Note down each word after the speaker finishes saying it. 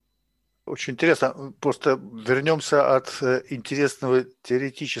Очень интересно. Просто вернемся от интересного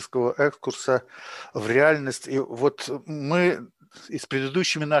теоретического экскурса в реальность. И вот мы и с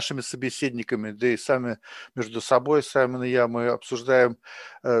предыдущими нашими собеседниками, да и сами между собой, Саймон и я, мы обсуждаем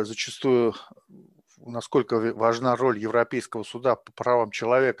зачастую, насколько важна роль Европейского суда по правам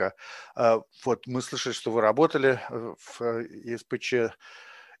человека. Вот мы слышали, что вы работали в ЕСПЧ,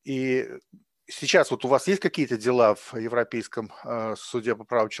 и сейчас вот у вас есть какие-то дела в Европейском суде по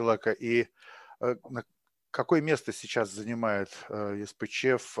правам человека, и какое место сейчас занимает ЕСПЧ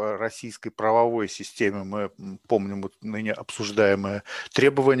в российской правовой системе? Мы помним вот ныне обсуждаемые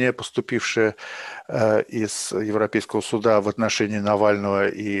требования, поступившие из Европейского суда в отношении Навального,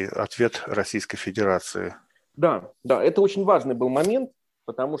 и ответ Российской Федерации. Да, это очень важный был момент,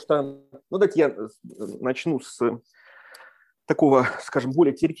 потому что, ну, давайте я начну с такого, скажем,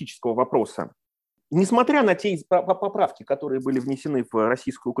 более теоретического вопроса. Несмотря на те поправки, которые были внесены в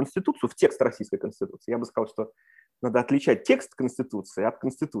Российскую Конституцию, в текст Российской Конституции, я бы сказал, что надо отличать текст Конституции от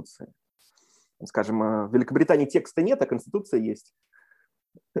Конституции. Скажем, в Великобритании текста нет, а Конституция есть.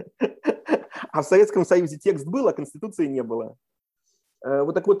 А в Советском Союзе текст был, а Конституции не было.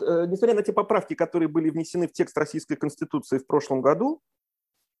 Вот так вот, несмотря на те поправки, которые были внесены в текст Российской Конституции в прошлом году,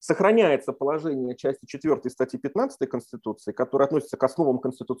 сохраняется положение части 4 статьи 15 Конституции, которая относится к основам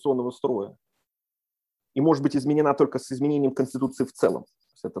конституционного строя, и может быть изменена только с изменением Конституции в целом.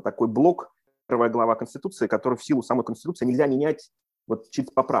 Это такой блок, первая глава Конституции, который в силу самой Конституции нельзя менять вот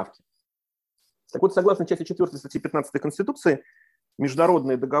через поправки. Так вот, согласно части 4 статьи 15 Конституции,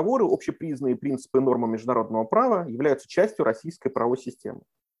 международные договоры, общепризнанные принципы и нормы международного права являются частью российской правовой системы.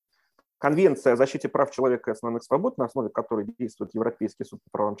 Конвенция о защите прав человека и основных свобод, на основе которой действует Европейский суд по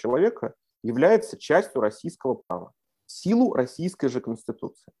правам человека, является частью российского права в силу российской же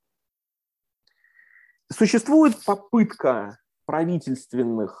Конституции. Существует попытка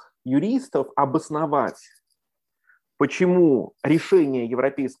правительственных юристов обосновать, почему решения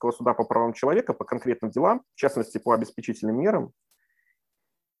Европейского суда по правам человека по конкретным делам, в частности по обеспечительным мерам,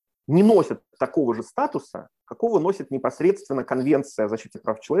 не носят такого же статуса, какого носит непосредственно Конвенция о защите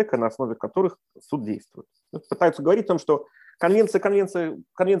прав человека, на основе которых суд действует. Пытаются говорить о том, что конвенция,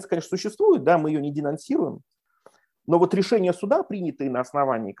 конечно, существует, да, мы ее не денонсируем, но вот решения суда, принятые на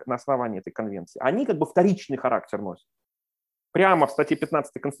основании этой конвенции, они как бы вторичный характер носят. Прямо в статье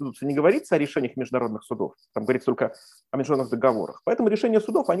 15 Конституции не говорится о решениях международных судов, там говорится только о международных договорах. Поэтому решения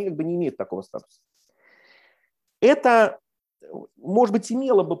судов, они как бы не имеют такого статуса. Это, может быть,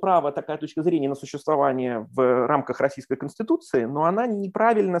 имела бы право такая точка зрения на существование в рамках Российской Конституции, но она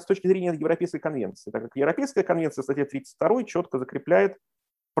неправильна с точки зрения Европейской конвенции, так как Европейская конвенция в статье 32 четко закрепляет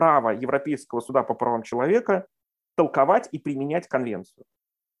право Европейского суда по правам человека толковать и применять конвенцию.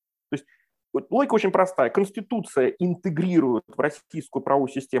 То есть логика очень простая. Конституция интегрирует в российскую правовую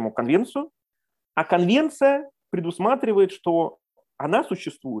систему конвенцию, а конвенция предусматривает, что она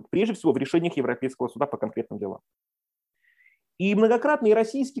существует прежде всего в решениях Европейского суда по конкретным делам. И многократно и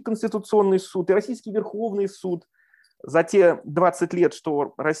Российский Конституционный суд, и Российский Верховный суд за те 20 лет,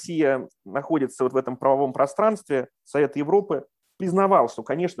 что Россия находится вот в этом правовом пространстве, Совет Европы признавал, что,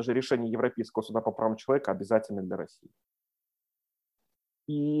 конечно же, решение Европейского суда по правам человека обязательно для России.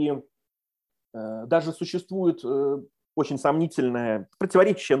 И даже существует очень сомнительная,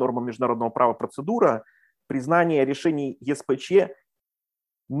 противоречащая нормам международного права процедура признания решений ЕСПЧ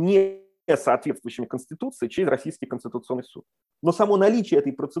не соответствующими Конституции через Российский Конституционный суд. Но само наличие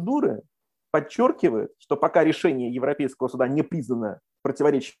этой процедуры подчеркивает, что пока решение Европейского суда не признано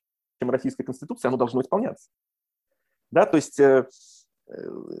противоречащим Российской Конституции, оно должно исполняться. Да, то есть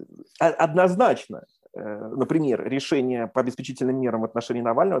однозначно, например, решение по обеспечительным мерам в отношении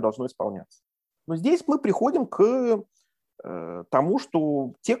Навального должно исполняться. Но здесь мы приходим к тому,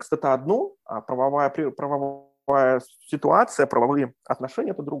 что текст – это одно, а правовая ситуация, правовые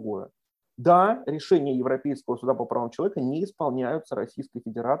отношения – это другое. Да, решения Европейского суда по правам человека не исполняются Российской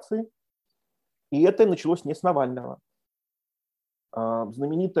Федерацией, и это началось не с Навального.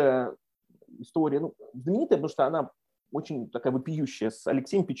 Знаменитая история, знаменитая, потому что она очень такая вопиющая, с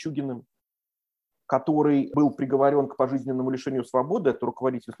Алексеем Пичугиным, который был приговорен к пожизненному лишению свободы, это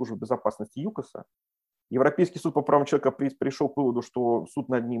руководитель службы безопасности ЮКОСа. Европейский суд по правам человека пришел к выводу, что суд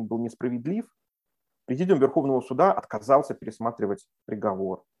над ним был несправедлив. Президиум Верховного суда отказался пересматривать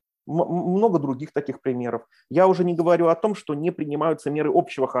приговор. Много других таких примеров. Я уже не говорю о том, что не принимаются меры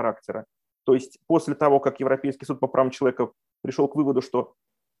общего характера. То есть после того, как Европейский суд по правам человека пришел к выводу, что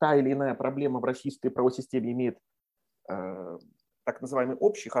та или иная проблема в российской правовой системе имеет так называемый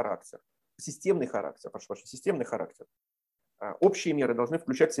общий характер, системный характер, системный характер. Общие меры должны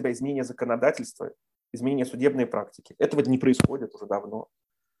включать в себя изменение законодательства, изменение судебной практики. Этого не происходит уже давно.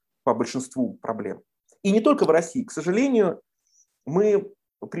 по большинству проблем. И не только в России. К сожалению, мы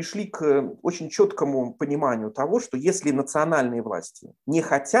пришли к очень четкому пониманию того, что если национальные власти не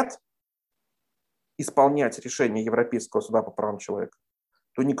хотят исполнять решения Европейского суда по правам человека,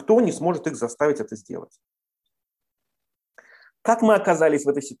 то никто не сможет их заставить это сделать. Как мы оказались в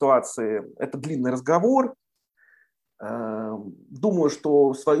этой ситуации? Это длинный разговор. Думаю,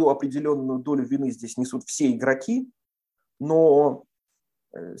 что свою определенную долю вины здесь несут все игроки, но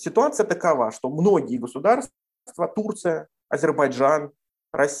ситуация такова, что многие государства, Турция, Азербайджан,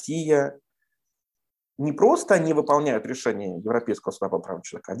 Россия, не просто не выполняют решения Европейского суда по правам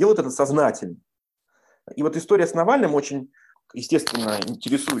человека, а делают это сознательно. И вот история с Навальным, очень, естественно,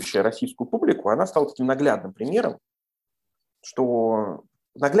 интересующая российскую публику, она стала таким наглядным примером, что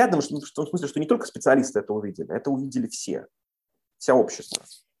наглядным, в том смысле, что не только специалисты это увидели все, вся общество.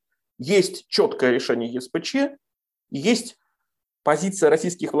 Есть четкое решение ЕСПЧ, и есть позиция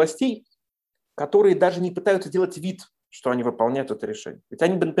российских властей, которые даже не пытаются делать вид, что они выполняют это решение. Ведь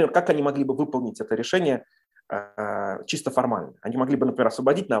они бы, например, как они могли бы выполнить это решение чисто формально? Они могли бы, например,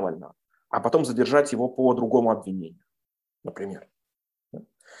 освободить Навального, а потом задержать его по другому обвинению, например.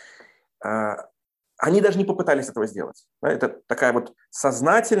 Они даже не попытались этого сделать. Это такая вот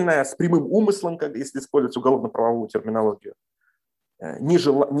сознательная, с прямым умыслом, если использовать уголовно-правовую терминологию,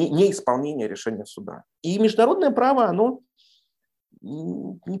 неисполнение решения суда. И международное право, оно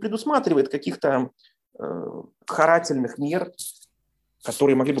не предусматривает каких-то карательных мер,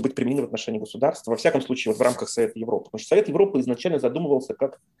 которые могли бы быть применены в отношении государства, во всяком случае, вот в рамках Совета Европы. Потому что Совет Европы изначально задумывался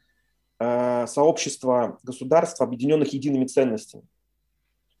как сообщество государств, объединенных едиными ценностями.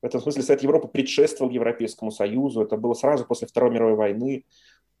 В этом смысле Совет Европы предшествовал Европейскому Союзу, это было сразу после Второй мировой войны.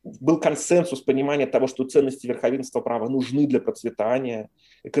 Был консенсус понимания того, что ценности верховенства права нужны для процветания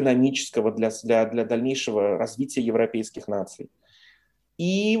экономического, для дальнейшего развития европейских наций.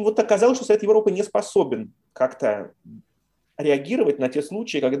 И вот оказалось, что Совет Европы не способен как-то реагировать на те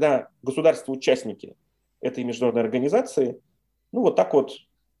случаи, когда государства-участники этой международной организации, ну вот так вот,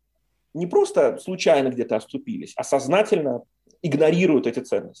 не просто случайно где-то оступились, а сознательно игнорируют эти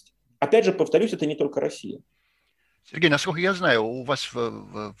ценности. Опять же, повторюсь, это не только Россия. Сергей, насколько я знаю, у вас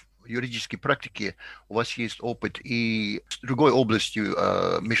в юридической практике у вас есть опыт и с другой областью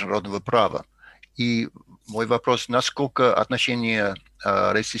международного права. И мой вопрос, насколько отношение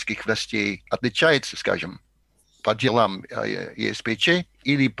российских властей отличается, скажем, по делам ЕСПЧ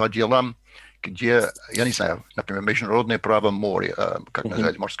или по делам, где, я не знаю, например, международное право моря, как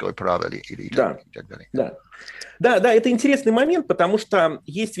назвать, морское право или так далее. Да, это интересный момент, потому что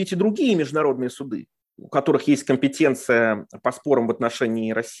есть ведь и другие международные суды, у которых есть компетенция по спорам в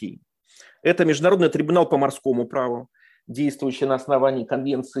отношении России. Это Международный трибунал по морскому праву, действующий на основании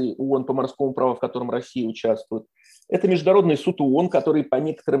Конвенции ООН по морскому праву, в котором Россия участвует. Это Международный суд ООН, который по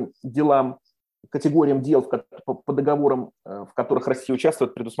некоторым делам, категориям дел, по договорам, в которых Россия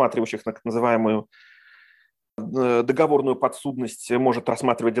участвует, предусматривающих так называемую договорную подсудность, может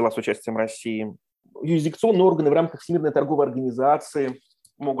рассматривать дела с участием России. Юрисдикционные органы в рамках Всемирной торговой организации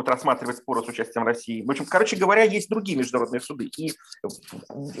могут рассматривать споры с участием России. В общем, короче говоря, есть другие международные суды. И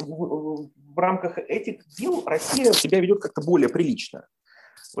в рамках этих дел Россия себя ведет как-то более прилично.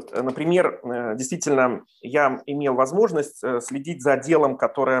 Вот, например, действительно, я имел возможность следить за делом,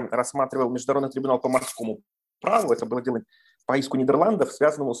 которое рассматривал Международный трибунал по морскому праву. Это было дело по иску Нидерландов,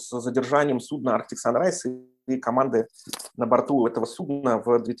 связанному с задержанием судна «Арктик Санрайз» и команды на борту этого судна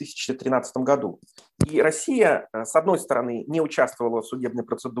в 2013 году. И Россия, с одной стороны, не участвовала в судебной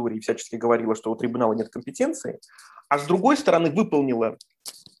процедуре и всячески говорила, что у трибунала нет компетенции, а с другой стороны, выполнила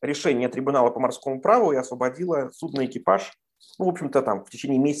решение трибунала по морскому праву и освободила судно и экипаж, в общем-то, там, в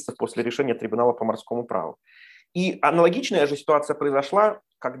течение месяцев после решения трибунала по морскому праву. И аналогичная же ситуация произошла,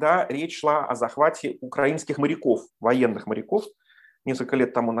 когда речь шла о захвате украинских моряков, военных моряков, несколько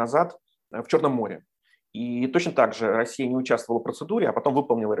лет тому назад в Черном море. И точно так же Россия не участвовала в процедуре, а потом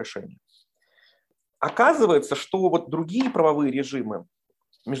выполнила решение. Оказывается, что вот другие правовые режимы,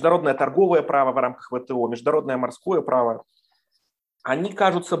 международное торговое право в рамках ВТО, международное морское право, они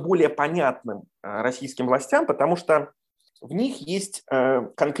кажутся более понятным российским властям, потому что в них есть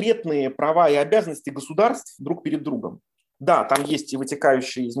конкретные права и обязанности государств друг перед другом. Да, там есть и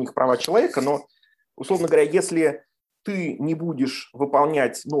вытекающие из них права человека, но, условно говоря, если ты не будешь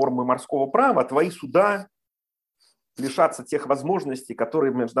выполнять нормы морского права, твои суда лишатся тех возможностей,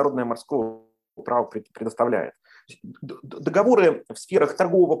 которые международное морское право предоставляет. Договоры в сферах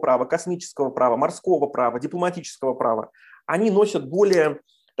торгового права, космического права, морского права, дипломатического права, они носят более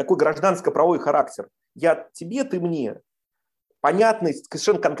такой гражданско-правовой характер. Я тебе, ты мне. Понятные,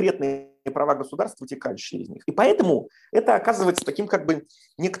 совершенно конкретные права государства вытекающие из них. И поэтому это оказывается таким как бы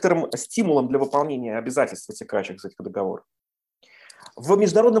некоторым стимулом для выполнения обязательств, вытекающих из этих договоров. В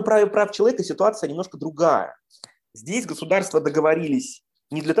международном праве прав человека ситуация немножко другая. Здесь государства договорились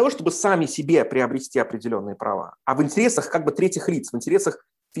не для того, чтобы сами себе приобрести определенные права, а в интересах как бы третьих лиц, в интересах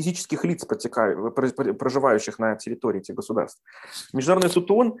физических лиц, проживающих на территории этих государств. Международный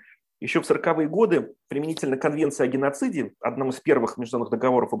суд ООН еще в 40-е годы применительно к Конвенции о геноциде, одном из первых международных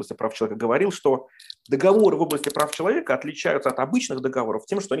договоров в области прав человека, говорил, что договоры в области прав человека отличаются от обычных договоров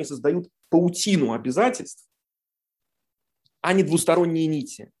тем, что они создают паутину обязательств, а не двусторонние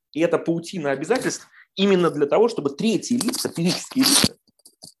нити. И эта паутина обязательств именно для того, чтобы третьи лица, физические лица,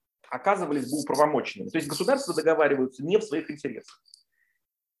 оказывались бы управомоченными. То есть государства договариваются не в своих интересах,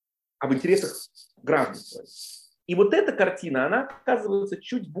 а в интересах граждан своих. И вот эта картина, она оказывается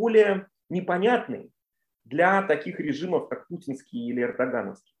чуть более непонятной для таких режимов, как путинский или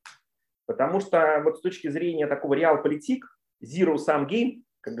эрдогановский. Потому что вот с точки зрения такого реал-политик, zero-sum game,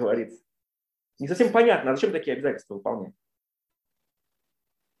 как говорится, не совсем понятно, а зачем такие обязательства выполнять.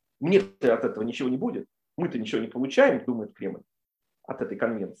 Мне-то от этого ничего не будет, мы-то ничего не получаем, думает Кремль, от этой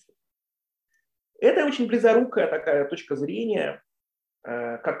конвенции. Это очень близорукая такая точка зрения,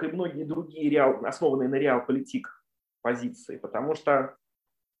 как и многие другие основанные на реал-политик позиции, потому что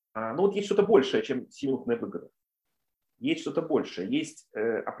ну вот есть что-то большее, чем сиюминутная выгода. Есть что-то большее, есть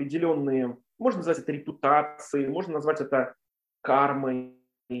определенные, можно назвать это репутацией, можно назвать это кармой,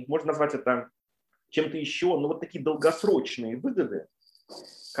 можно назвать это чем-то еще, но вот такие долгосрочные выгоды,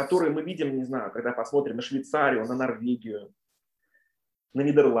 которые мы видим, не знаю, когда посмотрим на Швейцарию, на Норвегию, на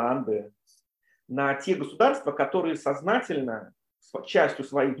Нидерланды, на те государства, которые сознательно частью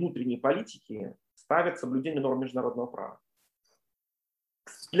своей внутренней политики ставят соблюдение норм международного права.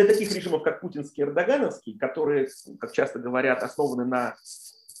 Для таких режимов, как путинский и эрдогановский, которые, как часто говорят, основаны на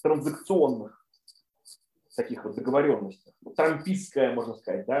транзакционных таких вот договоренностях, трампистская, можно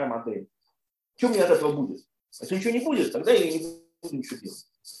сказать, да, модель. Что мне от этого будет? Если ничего не будет, тогда я не буду ничего делать.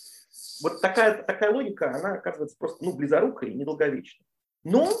 Вот такая логика, она оказывается просто близорукой и недолговечной.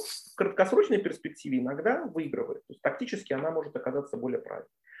 Но в краткосрочной перспективе иногда выигрывает. То есть тактически она может оказаться более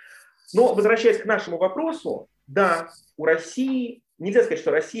правильной. Но возвращаясь к нашему вопросу, да, у России, нельзя сказать, что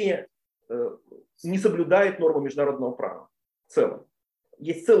Россия не соблюдает нормы международного права в целом.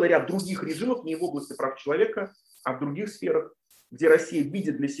 Есть целый ряд других режимов, не в области прав человека, а в других сферах, где Россия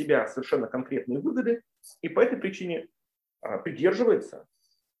видит для себя совершенно конкретные выгоды и по этой причине придерживается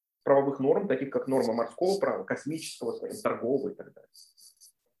правовых норм, таких как норма морского права, космического, торгового и так далее.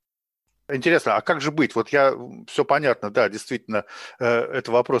 Интересно, а как же быть? Вот все понятно, да, действительно,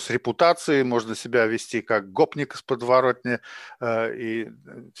 это вопрос репутации, можно себя вести как гопник из подворотни и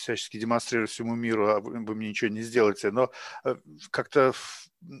всячески демонстрировать всему миру, а вы мне ничего не сделаете, но как-то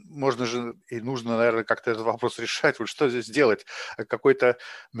можно же и нужно, наверное, как-то этот вопрос решать. Вот что здесь делать? Какой-то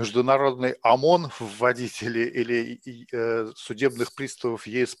международный ОМОН вводить или судебных приставов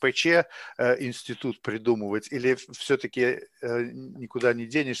ЕСПЧ институт придумывать, или все-таки никуда не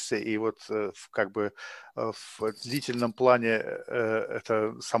денешься, и вот как бы в длительном плане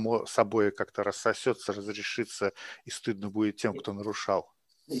это само собой как-то рассосется, разрешится, и стыдно будет тем, кто нарушал?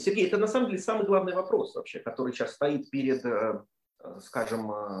 Сергей, это на самом деле самый главный вопрос вообще, который сейчас стоит перед,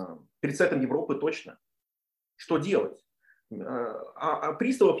 скажем, перед Советом Европы точно. Что делать? А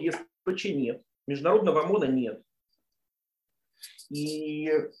приставов ЕСПЧ нет, международного ОМОНа нет. И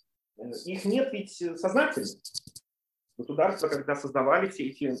их нет ведь сознательно. Государства, когда создавали все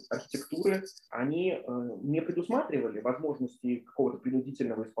эти архитектуры, они не предусматривали возможности какого-то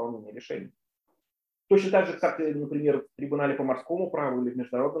принудительного исполнения решений. Точно так же, как и, например, в трибунале по морскому праву или в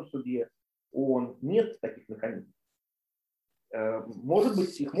Международном суде ООН нет таких механизмов. Может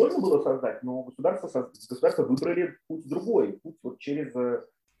быть, их можно было создать, но государства выбрали путь другой, путь вот через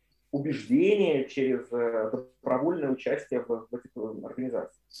убеждение, через добровольное участие в этих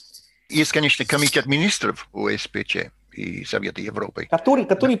организациях. Есть, конечно, комитет министров ОСПЧ и Совета Европы.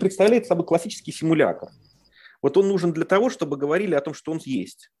 Который представляет собой классический симулятор. Вот он нужен для того, чтобы говорили о том, что он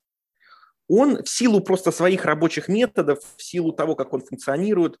есть. Он в силу просто своих рабочих методов, в силу того, как он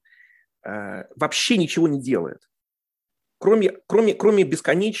функционирует, вообще ничего не делает. Кроме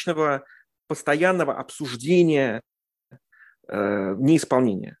бесконечного, постоянного обсуждения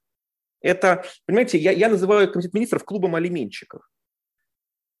неисполнения. Это, понимаете, я называю комитет министров клубом алименщиков.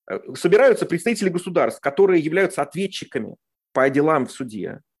 Собираются представители государств, которые являются ответчиками по делам в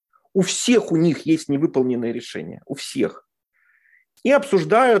суде. У всех у них есть невыполненные решения. У всех. И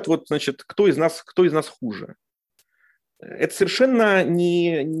обсуждают, вот, значит, кто из нас хуже. Это совершенно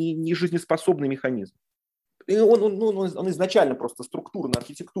не жизнеспособный механизм. он изначально просто структурно,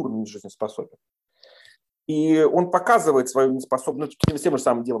 архитектурно не жизнеспособен. И он показывает свою неспособность тем же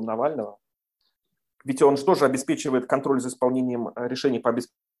самым делом Навального. Ведь он же тоже обеспечивает контроль за исполнением решений по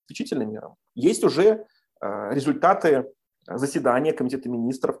обеспечительным мерам. Есть уже результаты заседания Комитета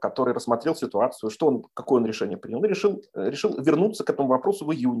министров, который рассмотрел ситуацию. Какое он решение принял? Он решил вернуться к этому вопросу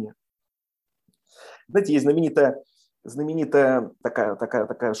в июне. Знаете, есть знаменитая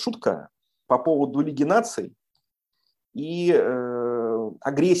такая шутка по поводу Лиги наций и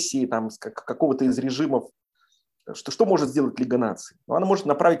агрессии какого-то из режимов. Что может сделать Лига наций? Она может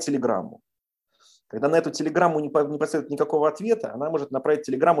направить телеграмму. Когда на эту телеграмму не последует никакого ответа, она может направить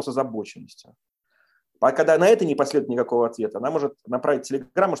телеграмму с озабоченностью. А когда на это не последует никакого ответа, она может направить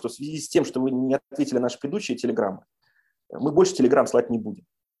телеграмму, что в связи с тем, что вы не ответили на наши предыдущие телеграммы, мы больше телеграмм слать не будем.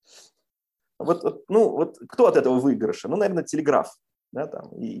 Вот кто от этого выигрыша? Наверное, телеграф. Да,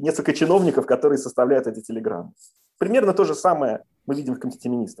 и несколько чиновников, которые составляют эти телеграммы. Примерно то же самое мы видим в Комитете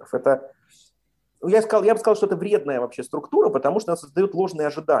министров. Я бы сказал, что это вредная вообще структура, потому что она создает ложные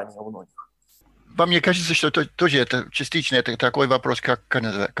ожидания у многих. Вам мне кажется, что тоже это частично это такой вопрос, как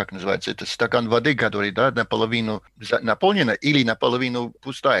называется, это стакан воды, который наполовину наполнена или наполовину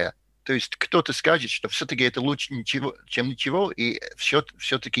пустая. То есть кто-то скажет, что все-таки это лучше чем ничего, и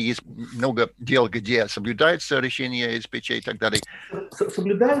все-таки есть много дел, где соблюдается решение СПЧ и так далее.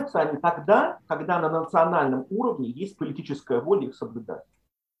 Соблюдаются они тогда, когда на национальном уровне есть политическая воля их соблюдать,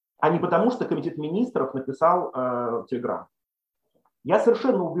 а не потому, что Комитет министров написал телеграмму. Я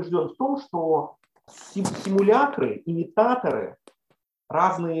совершенно убежден в том, что симулякры, имитаторы,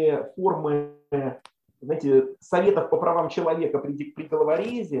 разные формы, знаете, советов по правам человека при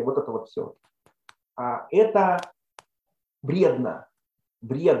головорезе, вот это вот все, это вредно,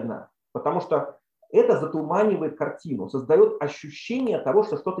 потому что это затуманивает картину, создает ощущение того,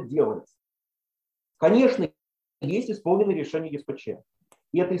 что что-то делается. Конечно, есть исполненные решения ЕСПЧ.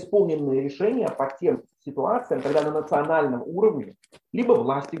 И это исполненные решения по тем ситуациям, когда на национальном уровне либо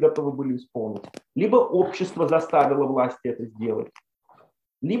власти готовы были исполнить, либо общество заставило власти это сделать,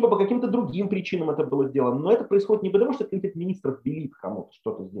 либо по каким-то другим причинам это было сделано. Но это происходит не потому, что Комитет министров велит кому-то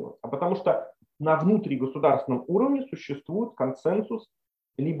что-то сделать, а потому что на внутригосударственном уровне существует консенсус,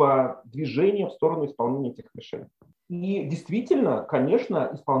 либо движение в сторону исполнения этих решений. И действительно, конечно,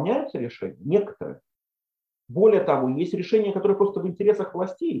 исполняются решения, некоторые. Более того, есть решения, которые просто в интересах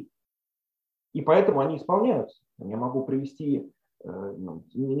властей, и поэтому они исполняются. Я могу привести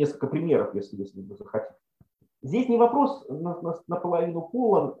несколько примеров, если вы захотите. Здесь не вопрос наполовину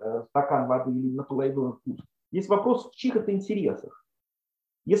полон стакан воды или наполовину пуст. Здесь вопрос в чьих это интересах.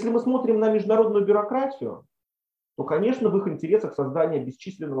 Если мы смотрим на международную бюрократию, то, конечно, в их интересах создание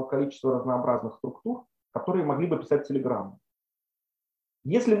бесчисленного количества разнообразных структур, которые могли бы писать телеграммы.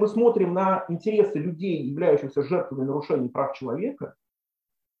 Если мы смотрим на интересы людей, являющихся жертвами нарушений прав человека,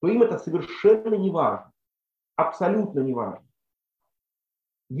 то им это совершенно не важно, абсолютно не важно.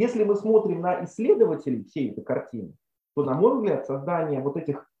 Если мы смотрим на исследователей всей этой картины, то, на мой взгляд, создание вот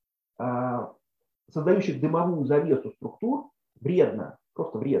этих создающих дымовую завесу структур вредно,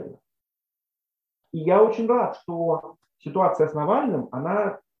 просто вредно. И я очень рад, что ситуация с Навальным,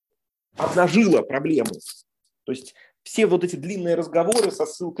 она обнажила проблему. То есть все вот эти длинные разговоры со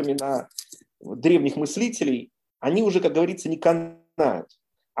ссылками на древних мыслителей, они уже, как говорится, не канают.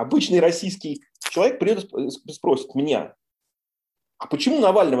 Обычный российский человек придет и спросит меня, а почему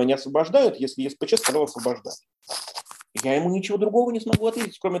Навального не освобождают, если ЕСПЧ сказал освобождать? Я ему ничего другого не смогу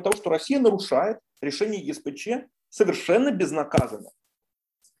ответить, кроме того, что Россия нарушает решение ЕСПЧ совершенно безнаказанно.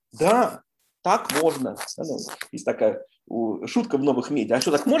 Да, так можно. Есть такая шутка в новых медиа. А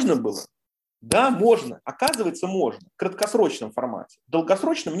что, так можно было? Да, можно. Оказывается, можно. В краткосрочном формате. В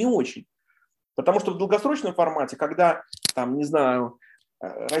долгосрочном не очень. Потому что в долгосрочном формате, когда, там, не знаю,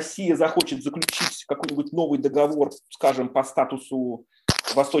 Россия захочет заключить какой-нибудь новый договор, скажем, по статусу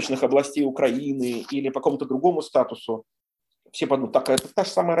восточных областей Украины или по какому-то другому статусу, все подумают, так, это та же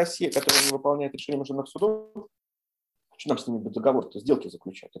самая Россия, которая не выполняет решение международных судов. Что нам с ними договор-то, сделки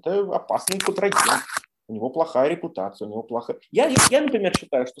заключать? Это опасный контрагент. У него плохая репутация, у него плохая... Я, например,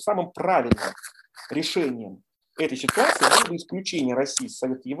 считаю, что самым правильным решением этой ситуации было бы исключение России из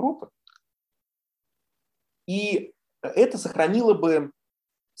Совета Европы. И это сохранило бы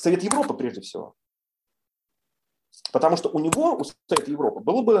Совет Европы прежде всего. Потому что у Совета Европы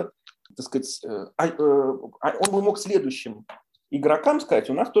было бы, так сказать, он бы мог следующим игрокам сказать,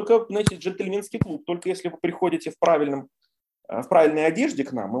 у нас только, знаете, джентльменский клуб, только если вы приходите в правильной одежде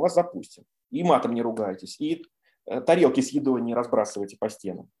к нам, мы вас запустим. И матом не ругаетесь, и тарелки с едой не разбрасывайте по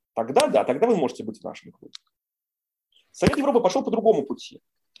стенам. Тогда да, тогда вы можете быть в нашем клубе. Совет Европы пошел по другому пути.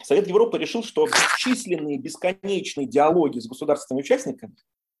 Совет Европы решил, что бесчисленные, бесконечные диалоги с государственными участниками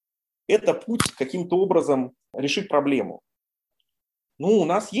 – это путь каким-то образом решить проблему. Ну, у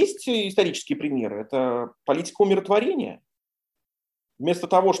нас есть исторические примеры. Это политика умиротворения. Вместо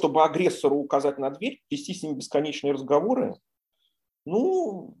того, чтобы агрессору указать на дверь, вести с ним бесконечные разговоры,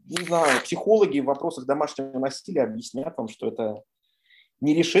 ну, не знаю, психологи в вопросах домашнего насилия объяснят вам, что это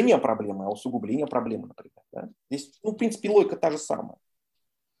не решение проблемы, а усугубление проблемы, например. Да? Здесь, ну, в принципе, логика та же самая.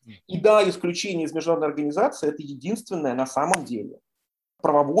 И да, исключение из международной организации – это единственное на самом деле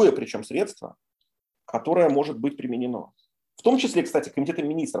правовое, причем средство, которое может быть применено. В том числе, кстати, комитетом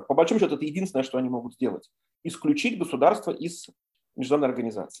министров. По большому счету, это единственное, что они могут сделать. Исключить государство из международной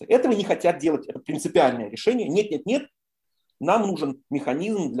организации. Этого не хотят делать. Это принципиальное решение. Нет. Нам нужен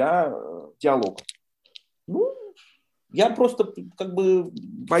механизм для диалога. Ну, я просто как бы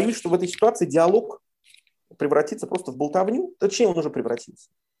боюсь, что в этой ситуации диалог превратится просто в болтовню. Точнее, он уже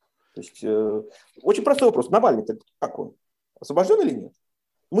превратился. То есть очень простой вопрос. Навальный-то как он? Освобожден или нет?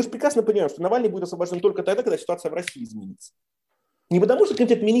 Мы же прекрасно понимаем, что Навальный будет освобожден только тогда, когда ситуация в России изменится. Не потому, что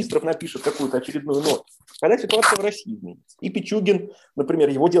комитет министров напишет какую-то очередную ноту, когда ситуация в России изменится. И Пичугин, например,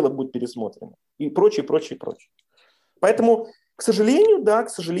 его дело будет пересмотрено. И прочее. Поэтому, к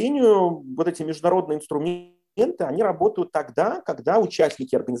сожалению, вот эти международные инструменты, они работают тогда, когда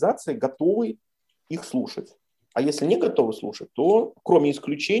участники организации готовы их слушать. А если не готовы слушать, то, кроме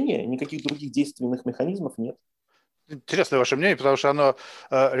исключения, никаких других действенных механизмов нет. Интересное ваше мнение, потому что оно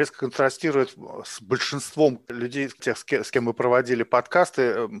резко контрастирует с большинством людей, тех, с кем мы проводили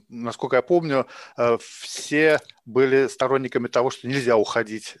подкасты. Насколько я помню, все были сторонниками того, что нельзя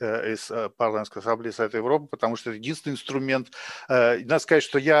уходить из парламентской ассамблеи Совета Европы, потому что это единственный инструмент. Надо сказать,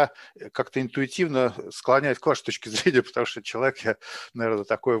 что я как-то интуитивно склоняюсь к вашей точке зрения, потому что человек, я, наверное,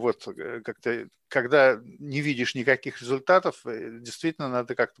 такой вот, как-то, когда не видишь никаких результатов, действительно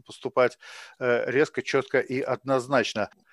надо как-то поступать резко, четко и однозначно.